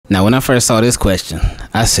Now, when I first saw this question,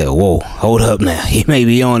 I said, whoa, hold up now. He may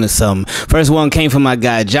be on to something. First one came from my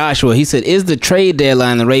guy, Joshua. He said, is the trade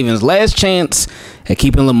deadline the Ravens' last chance at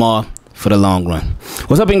keeping Lamar for the long run?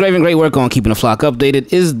 What's up, Ingraven? Great work on keeping the flock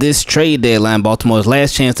updated. Is this trade deadline Baltimore's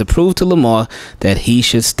last chance to prove to Lamar that he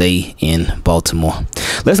should stay in Baltimore?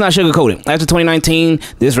 Let's not sugarcoat it. After 2019,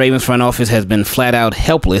 this Ravens front office has been flat out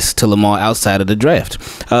helpless to Lamar outside of the draft.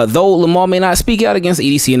 Though Lamar may not speak out against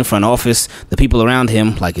EDC in the front office, the people around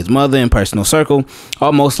him, like his mother and personal circle,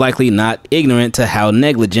 are most likely not ignorant to how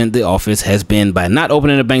negligent the office has been by not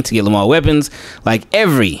opening a bank to get Lamar weapons like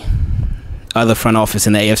every other front office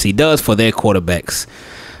in the AFC does for their quarterbacks.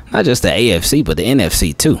 Not just the AFC, but the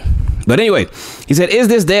NFC too. But anyway, he said, is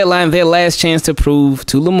this deadline their last chance to prove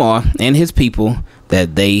to Lamar and his people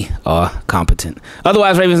that they are competent?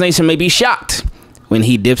 Otherwise, Ravens Nation may be shocked when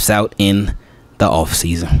he dips out in the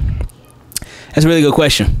offseason. That's a really good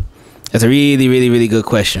question. That's a really good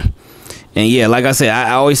question. And yeah, like I said,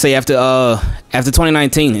 I always say after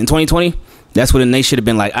 2019 and 2020, that's when they should have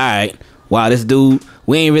been like, all right, wow, this dude,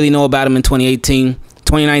 we ain't really know about him in 2018.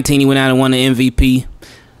 2019, he went out and won the MVP.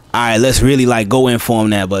 All right, let's really like go in for him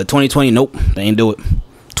now. But 2020, nope, they ain't do it.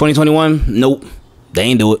 2021, nope, they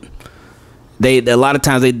ain't do it. A lot of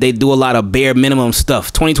times they do a lot of bare minimum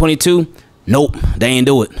stuff. 2022, nope, they ain't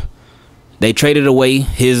do it. They traded away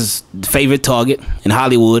his favorite target in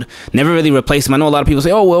Hollywood. Never really replaced him. I know a lot of people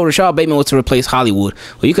say, oh, well, Rashad Bateman was to replace Hollywood.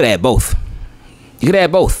 Well, you could add both. You could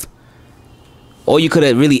add both. Or you could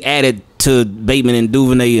have really added to Bateman and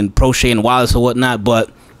Duvernay and Prochet and Wallace or whatnot,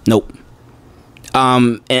 but nope.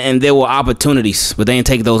 And there were opportunities, but they didn't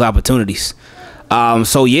take those opportunities.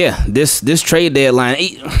 So yeah, this trade deadline,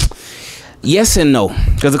 yes and no.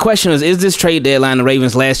 Because the question is this trade deadline the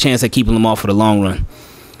Ravens' last chance at keeping Lamar for the long run?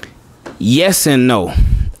 Yes and no.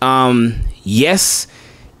 Yes,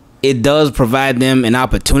 it does provide them an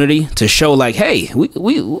opportunity to show like, hey,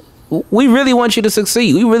 we really want you to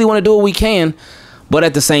succeed. We really want to do what we can. But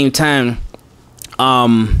at the same time,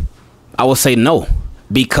 I will say no,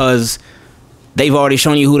 because they've already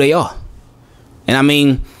shown you who they are. And I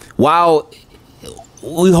mean, while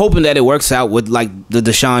we're hoping that it works out with like the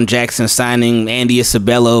Deshaun Jackson signing, Andy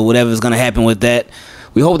Isabella, whatever's going to happen with that,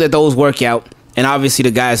 we hope that those work out. And obviously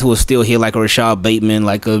the guys who are still here, like a Rashad Bateman,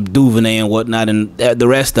 like a Duvernay and whatnot, and the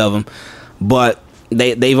rest of them. But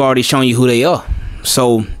they've already shown you who they are.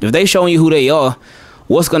 So if they showing you who they are,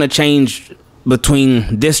 what's going to change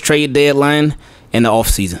between this trade deadline and the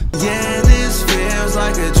offseason? Yeah, this feels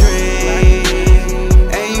like a dream,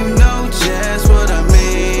 and you know just what I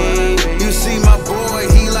mean. You see my boy,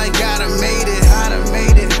 he like gotta made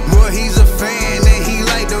it. Boy, he's a fan and he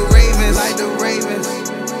like the Ravens,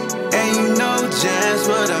 and you know just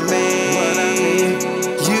what I mean.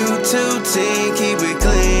 You two team, keep it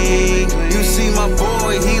clean. You see my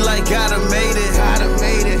boy, he like gotta made it.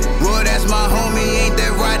 Boy, that's my homie, ain't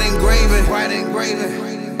that right, Ingraven?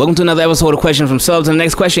 Welcome to another episode of Question from Subs. And the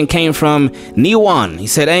next question came from Niwan. He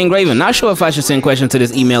said, hey, Ingraven, not sure if I should send questions to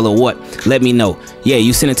this email or what. Let me know. Yeah,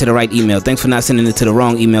 you sent it to the right email. Thanks for not sending it to the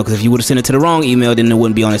wrong email, because if you would have sent it to the wrong email, then it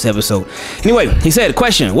wouldn't be on this episode. Anyway, he said,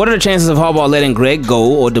 question, what are the chances of Harbaugh letting Greg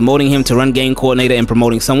go or demoting him to run game coordinator and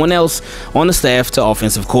promoting someone else on the staff to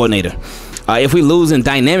offensive coordinator? If we lose in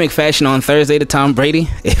dynamic fashion on Thursday to Tom Brady,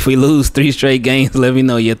 if we lose 3 straight games, let me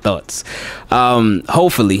know your thoughts.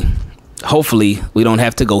 Hopefully we don't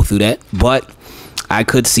have to go through that, but I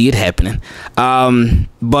could see it happening.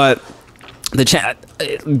 But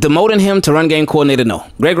demoting him to run game coordinator, no.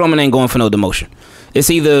 Greg Roman ain't going for no demotion. It's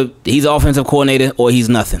either he's offensive coordinator or he's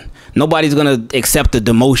nothing. Nobody's going to accept the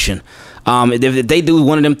demotion. If they do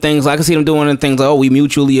one of them things, I can see them doing one of them things like, oh, we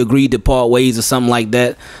mutually agreed to part ways or something like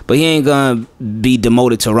that. But he ain't going to be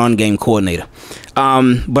demoted to run game coordinator.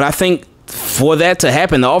 But I think for that to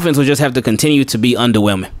happen, the offense will just have to continue to be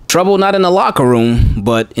underwhelming. Trouble not in the locker room,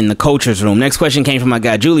 but in the coach's room. Next question came from my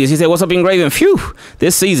guy, Julius. He said, what's up, Ingraven? Phew,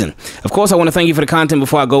 this season. Of course, I want to thank you for the content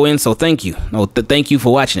before I go in, so thank you. No, thank you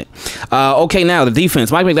for watching it. Okay, now, the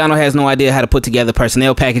defense. Mike McDonald has no idea how to put together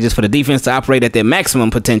personnel packages for the defense to operate at their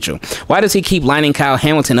maximum potential. Why does he keep lining Kyle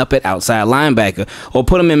Hamilton up at outside linebacker or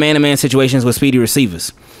put him in man-to-man situations with speedy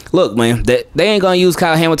receivers? Look, man, they ain't going to use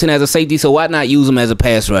Kyle Hamilton as a safety, so why not use him as a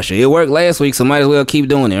pass rusher? It worked last week, so might as well keep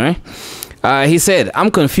doing it, right? He said, I'm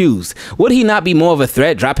confused. Would he not be more of a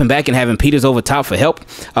threat, dropping back and having Peters over top for help,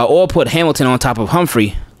 or put Hamilton on top of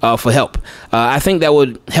Humphrey for help? I think that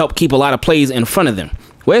would help keep a lot of plays in front of them.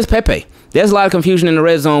 Where's Pepe? There's a lot of confusion in the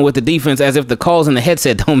red zone with the defense, as if the calls in the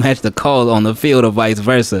headset don't match the calls on the field or vice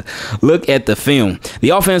versa. Look at the film. The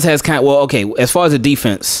offense has as far as the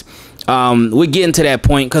defense, we're getting to that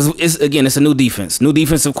point because it's a new defense, new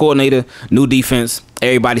defensive coordinator, new defense.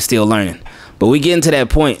 everybody's still learning. But we getting to that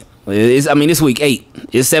point. It's week 8.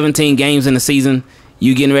 It's 17 games in the season.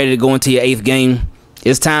 You getting ready to go into your 8th game.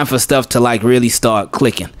 It's time for stuff to like really start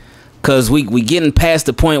clicking. Because we getting past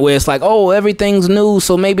the point where it's like, oh, everything's new,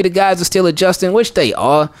 so maybe the guys are still adjusting, which they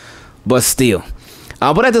are, but still.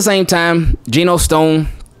 But at the same time, Geno Stone,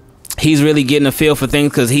 he's really getting a feel for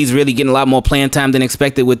things because he's really getting a lot more playing time than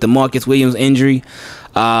expected with the Marcus Williams injury.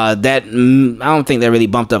 I don't think that really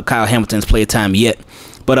bumped up Kyle Hamilton's play time yet.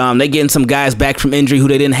 But they getting some guys back from injury who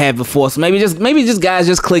they didn't have before. So maybe just guys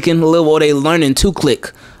just clicking a little, or they learning to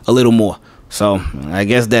click a little more. So I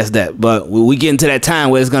guess that's that. But we get into that time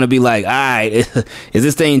where it's going to be like, all right, is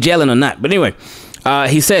this thing gelling or not? But anyway,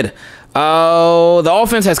 he said, the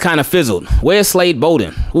offense has kind of fizzled. Where's Slade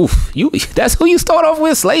Bolden? Oof, that's who you start off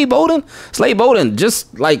with, Slade Bolden? Slade Bolden,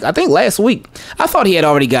 just like, I think last week. I thought he had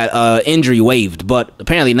already got injury waived, but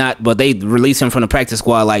apparently not. But they released him from the practice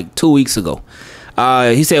squad like 2 weeks ago.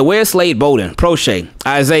 He said, where's Slade Bolden, Prochet,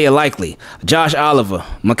 Isaiah Likely, Josh Oliver,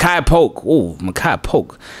 Mekhi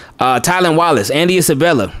Polk, Tylen Wallace, Andy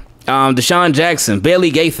Isabella, Deshaun Jackson,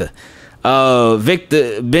 Bailey Gaither,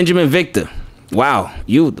 Benjamin Victor. Wow,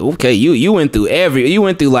 you went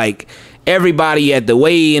through like everybody at the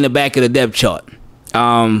way in the back of the depth chart.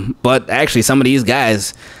 But actually some of these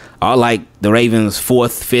guys are like the Ravens'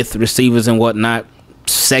 4th, 5th receivers and whatnot.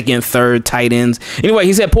 2nd, 3rd tight ends. Anyway,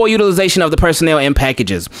 he said poor utilization of the personnel and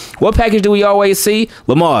packages. What package do we always see?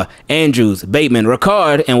 Lamar, Andrews, Bateman,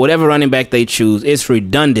 Ricard, and whatever running back they choose. It's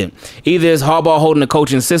redundant. Either is Harbaugh holding the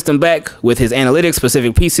coaching system back with his analytics,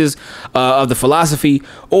 specific pieces of the philosophy,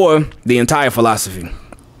 or the entire philosophy.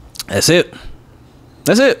 That's it.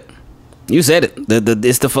 That's it. You said it.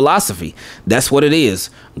 It's the philosophy. That's what it is.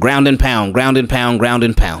 Ground and pound, ground and pound, ground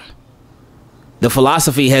and pound. The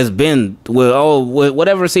philosophy has been,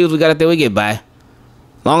 whatever receivers we got out there, we get by. As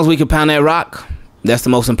long as we can pound that rock, that's the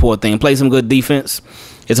most important thing. Play some good defense.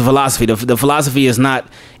 It's a philosophy. The philosophy is not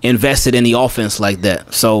invested in the offense like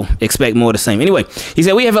that. So expect more of the same. Anyway, he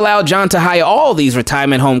said, we have allowed John to hire all these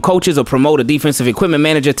retirement home coaches or promote a defensive equipment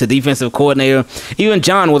manager to defensive coordinator. Even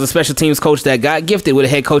John was a special teams coach that got gifted with a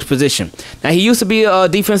head coach position. Now, he used to be a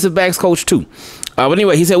defensive backs coach too. But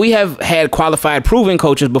anyway, he said, we have had qualified proven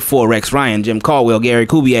coaches before: Rex Ryan, Jim Caldwell, Gary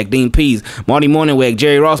Kubiak, Dean Pease, Marty Morningweg,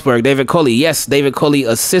 Jerry Rossberg, David Culley. Yes, David Culley,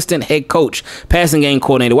 assistant head coach, passing game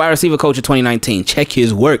coordinator, wide receiver coach of 2019. Check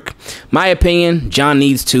his work. My opinion, John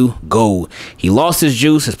needs to go. He lost his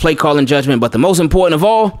juice, his play calling judgment, but the most important of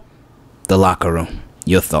all, the locker room.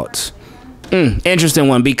 Your thoughts? Interesting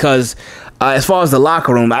one, because as far as the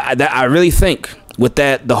locker room, I really think with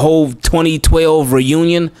the whole 2012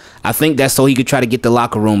 reunion, I think that's so he could try to get the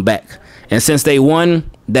locker room back. And since they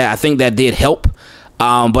won, I think that did help.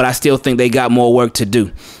 But I still think they got more work to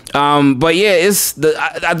do. But yeah,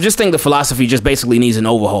 I just think the philosophy just basically needs an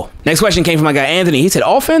overhaul. Next question came from my guy Anthony. He said,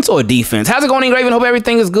 offense or defense? How's it going, Ingraven? Hope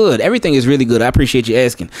everything is good. Everything is really good. I appreciate you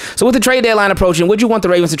asking. So with the trade deadline approaching, would you want the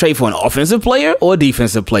Ravens to trade for an offensive player or a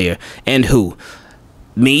defensive player? And who?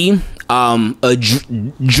 Me, a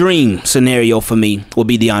dream scenario for me would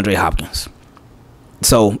be DeAndre Hopkins.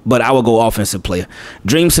 So, but I will go offensive player.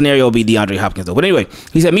 Dream scenario will be DeAndre Hopkins, though. But anyway,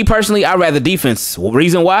 he said, me personally, I'd rather defense. Well,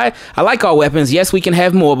 reason why? I like our weapons. Yes, we can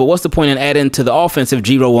have more, but what's the point in adding to the offense if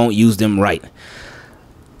Giro won't use them right?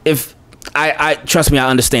 If I trust me, I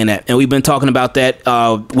understand that, and we've been talking about that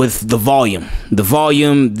with the volume,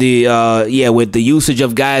 with the usage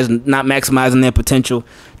of guys not maximizing their potential.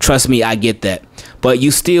 Trust me, I get that, but you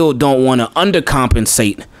still don't want to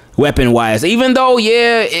undercompensate weapon wise, even though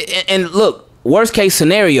and look. Worst case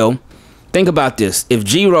scenario, think about this. If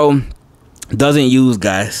Giro doesn't use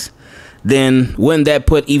guys, then wouldn't that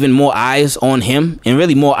put even more eyes on him and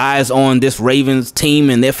really more eyes on this Ravens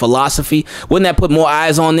team and their philosophy? Wouldn't that put more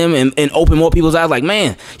eyes on them and open more people's eyes? Like,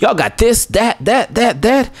 man, y'all got this, that,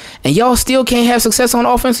 and y'all still can't have success on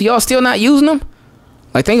offense? So y'all still not using them?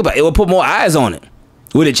 Like, think about it. It will put more eyes on it.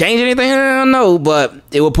 Would it change anything? I don't know, but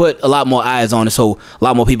it will put a lot more eyes on it, so a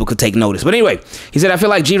lot more people could take notice. But anyway, he said, I feel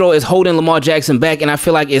like Giro is holding Lamar Jackson back, and I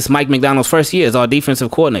feel like it's Mike McDonald's first year as our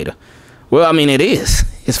defensive coordinator. Well, I mean, it is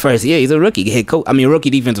his first year. He's a rookie head coach. I mean, rookie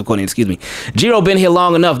defensive coordinator, excuse me. Giro been here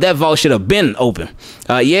long enough. That vault should have been open.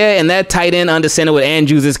 And that tight end under center with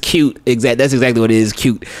Andrews is cute. That's exactly what it is,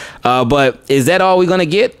 cute. But is that all we're going to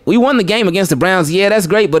get? We won the game against the Browns. Yeah, that's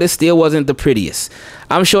great, but it still wasn't the prettiest.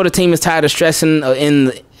 I'm sure the team is tired of stressing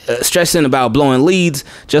stressing about blowing leads,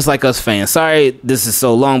 just like us fans. Sorry this is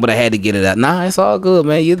so long, but I had to get it out. Nah, it's all good,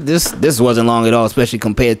 man. This wasn't long at all, especially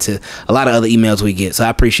compared to a lot of other emails we get, so I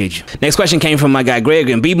appreciate you. Next question came from my guy Greg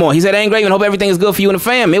and B More. He said, "Hey, Ingraven, hope everything is good for you and the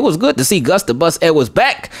fam. It was good to see Gus the Bus Edwards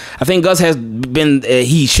back. I think Gus has been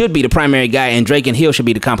he should be the primary guy, and Drake and Hill should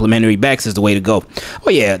be the complimentary backs is the way to go." Oh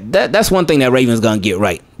yeah, that's one thing that Ravens gonna get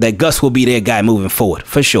right, that Gus will be their guy moving forward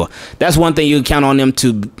for sure. That's one thing you can count on them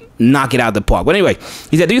to knock it out the park. But anyway,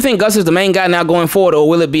 he said, "Do you think Gus is the main guy now going forward, or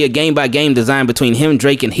will it be a game-by-game design between him,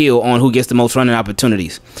 Drake, and Hill on who gets the most running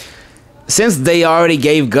opportunities?" Since they already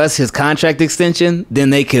gave Gus his contract extension,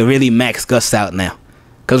 then they could really max Gus out now.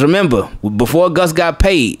 Because remember, before Gus got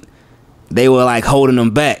paid, they were like holding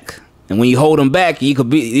him back. And when you hold him back, you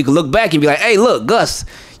could look back and be like, "Hey, look, Gus,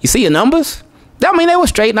 you see your numbers? I mean, they were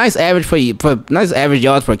straight, nice average nice average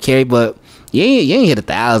yards per carry, but you ain't hit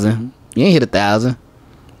 1,000. You ain't hit 1,000.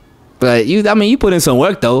 But you put in some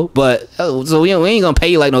work though. But so we ain't gonna pay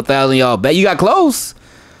you like no 1,000-yard bet. You got close,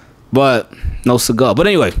 but no cigar. But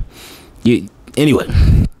anyway,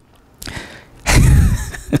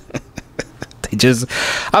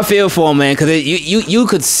 I feel for him, man, because you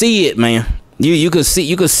could see it, man. You could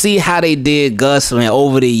see how they did Gus, man,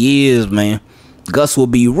 over the years, man. Gus will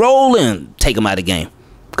be rolling, take him out of the game.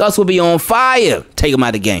 Gus will be on fire, take him out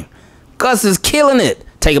of the game. Gus is killing it,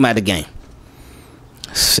 take him out of the game.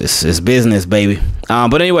 It's business, baby.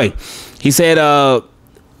 But anyway, he said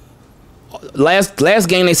last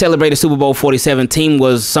game they celebrated Super Bowl 47 team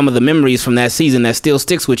was some of the memories from that season that still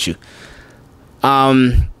sticks with you.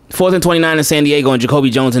 4th and 29 in San Diego and Jacoby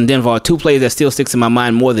Jones in Denver are two plays that still sticks in my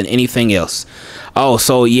mind more than anything else. Oh,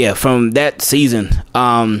 so yeah, from that season,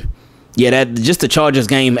 that just the Chargers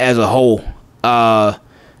game as a whole,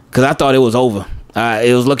 because I thought it was over.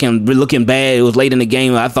 It was looking bad. It was late in the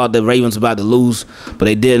game. I thought the Ravens were about to lose, but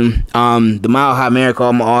they didn't. The Mile High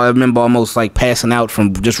Miracle, I remember almost like passing out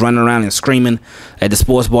from just running around and screaming at the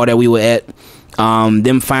sports bar that we were at.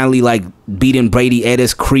 Them finally like beating Brady at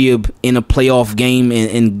his crib in a playoff game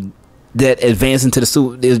and that advancing to the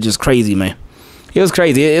Super. It was just crazy, man. It was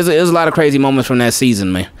crazy. It was a lot of crazy moments from that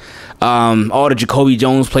season, man. All the Jacoby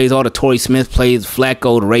Jones plays, all the Torrey Smith plays,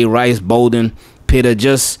 Flacco, the Ray Rice, Bolden, Pitta,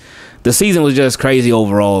 the season was just crazy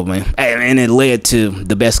overall, man. And it led to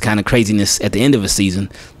the best kind of craziness at the end of the season,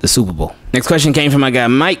 the Super Bowl. Next question came from my guy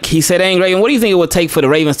Mike. He said, "Hey, Ingraven, what do you think it would take for the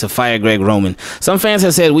Ravens to fire Greg Roman? Some fans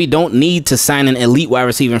have said we don't need to sign an elite wide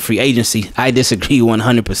receiver in free agency. I disagree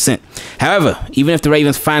 100%. However, even if the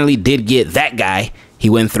Ravens finally did get that guy, he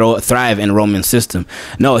wouldn't thrive in Roman's system.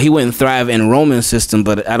 No, he wouldn't thrive in Roman's system,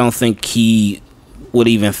 but I don't think he would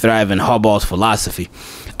even thrive in Harbaugh's philosophy.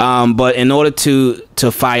 But in order to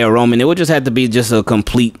fire Roman, it would just have to be just a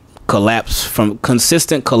complete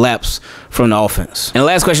consistent collapse from the offense. And the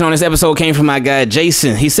last question on this episode came from my guy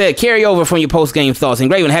Jason. He said, "Carry over from your post-game thoughts.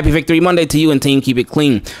 Ingraven, happy Victory Monday to you and team. Keep it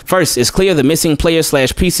clean. First, it's clear the missing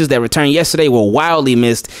players/pieces that returned yesterday were wildly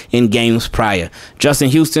missed in games prior. Justin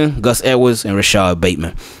Houston, Gus Edwards, and Rashad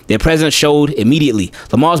Bateman. Their presence showed immediately.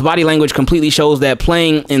 Lamar's body language completely shows that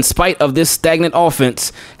playing in spite of this stagnant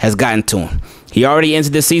offense has gotten to him. He already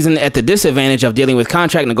entered the season at the disadvantage of dealing with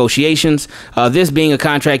contract negotiations, this being a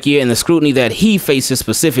contract year and the scrutiny that he faces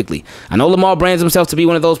specifically. I know Lamar brands himself to be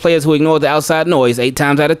one of those players who ignore the outside noise. 8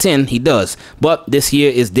 times out of 10, he does. But this year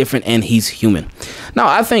is different and he's human." No,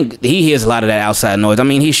 I think he hears a lot of that outside noise. I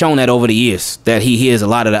mean, he's shown that over the years, that he hears a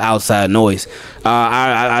lot of the outside noise.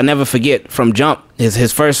 I never forget from jump,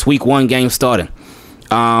 his first week 1 game starting,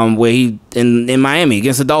 where he in Miami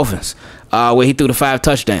against the Dolphins. Where he threw the 5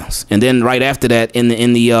 touchdowns, and then right after that, in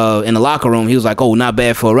the locker room, he was like, "Oh, not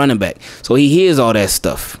bad for a running back." So he hears all that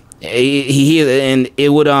stuff. He hears, and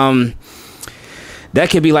it would that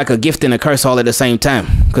could be like a gift and a curse all at the same time.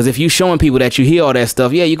 Because if you showing people that you hear all that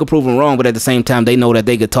stuff, yeah, you could prove them wrong, but at the same time, they know that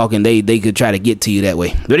they could talk and they could try to get to you that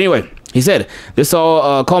way. But anyway, he said, "This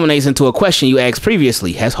all culminates into a question you asked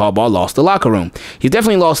previously. Has Harbaugh lost the locker room? He's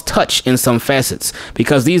definitely lost touch in some facets,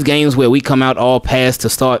 because these games where we come out all passed to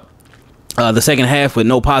start the second half with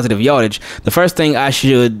no positive yardage, the first thing I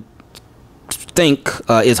should think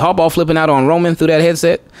is Harbaugh flipping out on Roman through that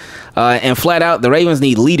headset. And flat out, the Ravens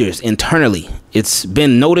need leaders internally. It's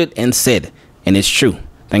been noted and said, and it's true.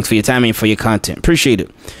 Thanks for your time and for your content. Appreciate it."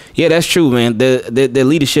 Yeah, that's true, man. The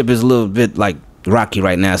leadership is a little bit like rocky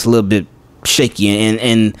right now. It's a little bit shaky,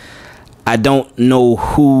 and I don't know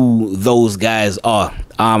who those guys are.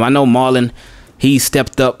 I know Marlon, he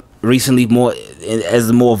stepped up recently more as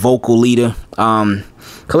a more vocal leader.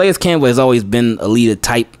 Calais Campbell has always been a leader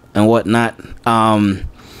type and whatnot.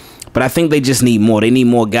 But I think they just need more. They need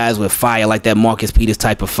more guys with fire, like that Marcus Peters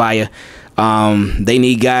type of fire. They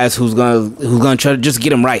need guys who's gonna try to just get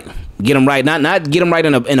them right. Get them right, not get them right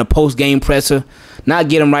in a post game presser, not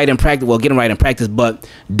get them right in practice. Well, get them right in practice, but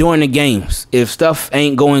during the games, if stuff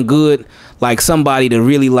ain't going good, like somebody to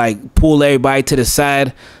really like pull everybody to the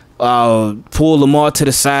side, pull Lamar to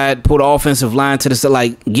the side, pull the offensive line to the side,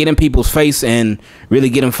 like get in people's face and really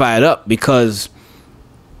get them fired up, because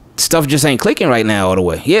stuff just ain't clicking right now all the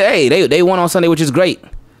way. Yeah, hey, they won on Sunday, which is great,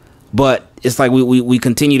 but it's like we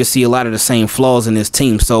continue to see a lot of the same flaws in this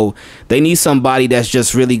team. So they need somebody that's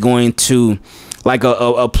just really going to, like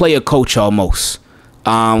a player coach almost.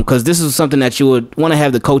 Because this is something that you would want to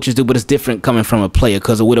have the coaches do, but it's different coming from a player.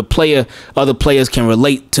 Because with a player, other players can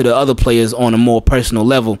relate to the other players on a more personal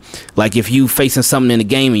level. Like if you facing something in the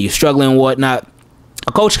game and you're struggling and whatnot,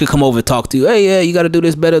 a coach could come over and talk to you. Hey, yeah, you got to do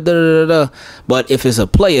this better. Da, da, da, da. But if it's a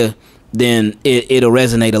player, then it'll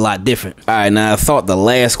resonate a lot different. All right, now I thought the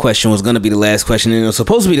last question was going to be the last question, and it was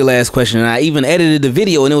supposed to be the last question, and I even edited the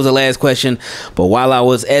video, and it was the last question. But while I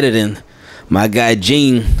was editing, my guy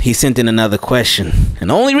Gene, he sent in another question. And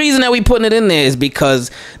the only reason that we putting it in there is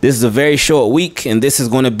because this is a very short week, and this is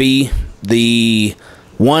going to be the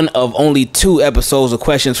one of only 2 episodes of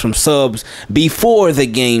questions from subs before the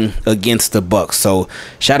game against the Bucks. So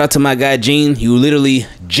shout out to my guy Gene. You literally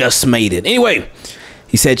just made it. Anyway,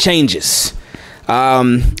 he said changes.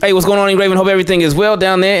 Hey, what's going on, Ingraven? Hope everything is well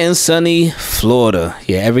down there in sunny Florida.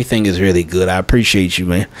 Yeah, everything is really good. I appreciate you,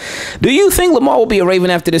 man. Do you think Lamar will be a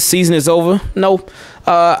Raven after this season is over? No,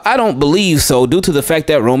 I don't believe so, due to the fact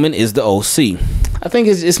that Roman is the OC. I think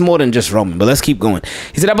it's more than just Roman, but let's keep going.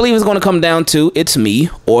 He said, I believe it's going to come down to it's me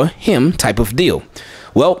or him type of deal.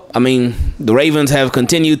 Well, I mean, the Ravens have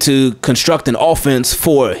continued to construct an offense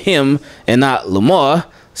for him and not Lamar,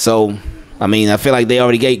 so I mean, I feel like they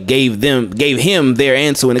already gave him their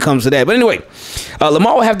answer when it comes to that. But anyway,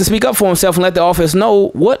 Lamar will have to speak up for himself and let the offense know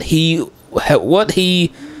what he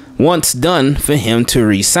wants done for him to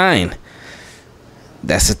resign.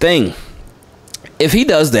 That's the thing. If he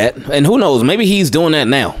does that, and who knows, maybe he's doing that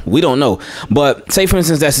now. We don't know. But say, for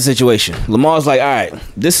instance, that's the situation. Lamar's like, all right,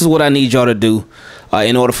 this is what I need y'all to do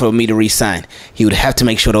in order for me to resign. He would have to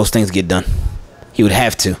make sure those things get done. He would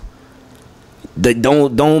have to.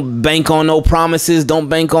 Don't bank on no promises. Don't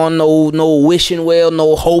bank on no wishing well,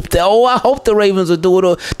 no hope that, oh, I hope the Ravens will do it,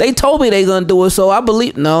 or they told me they're gonna do it, so I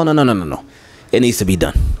believe. No. It needs to be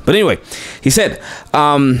done. But anyway, he said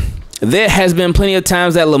there has been plenty of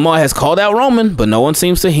times that Lamar has called out Roman, but no one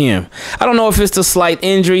seems to hear him. I don't know if it's the slight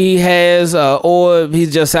injury he has or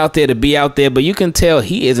he's just out there to be out there, but you can tell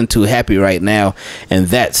he isn't too happy right now, and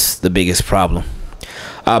that's the biggest problem.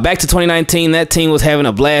 Back to 2019, that team was having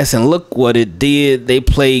a blast, and look what it did. They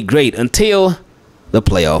played great until the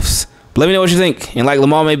playoffs. But let me know what you think. And like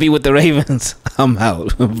Lamar may be with the Ravens, I'm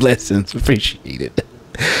out. Blessings. Appreciate it.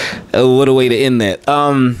 What a way to end that.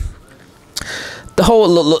 The whole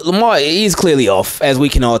Lamar, he's clearly off, as we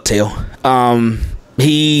can all tell.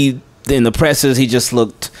 He, in the pressers, he just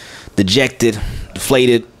looked dejected,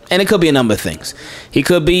 deflated. And it could be a number of things. He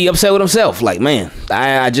could be upset with himself. Like, man,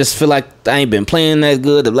 I just feel like I ain't been playing as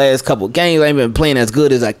good the last couple of games. I ain't been playing as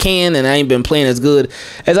good as I can, and I ain't been playing as good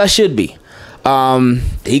as I should be.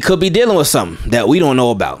 He could be dealing with something that we don't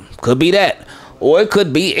know about. Could be that. Or it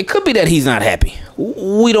could be that he's not happy.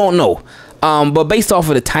 We don't know. But based off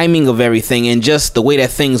of the timing of everything and just the way that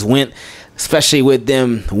things went, especially with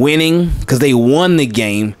them winning, because they won the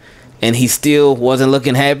game, and he still wasn't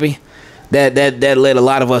looking happy. That led a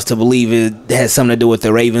lot of us to believe it has something to do with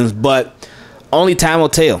the Ravens, but only time will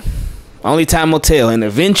tell. Only time will tell, and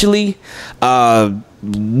eventually, we're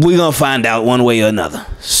gonna find out one way or another.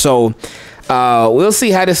 So, we'll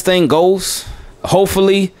see how this thing goes.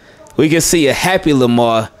 Hopefully, we can see a happy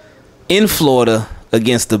Lamar in Florida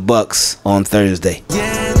against the Bucks on Thursday.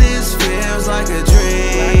 Yeah, this feels like a dream.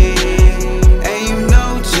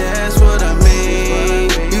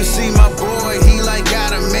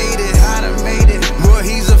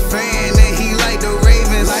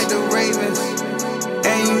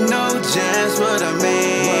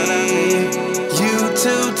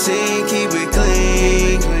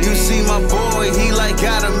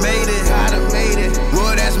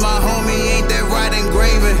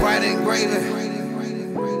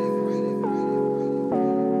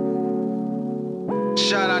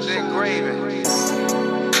 Shout out to Ingraven.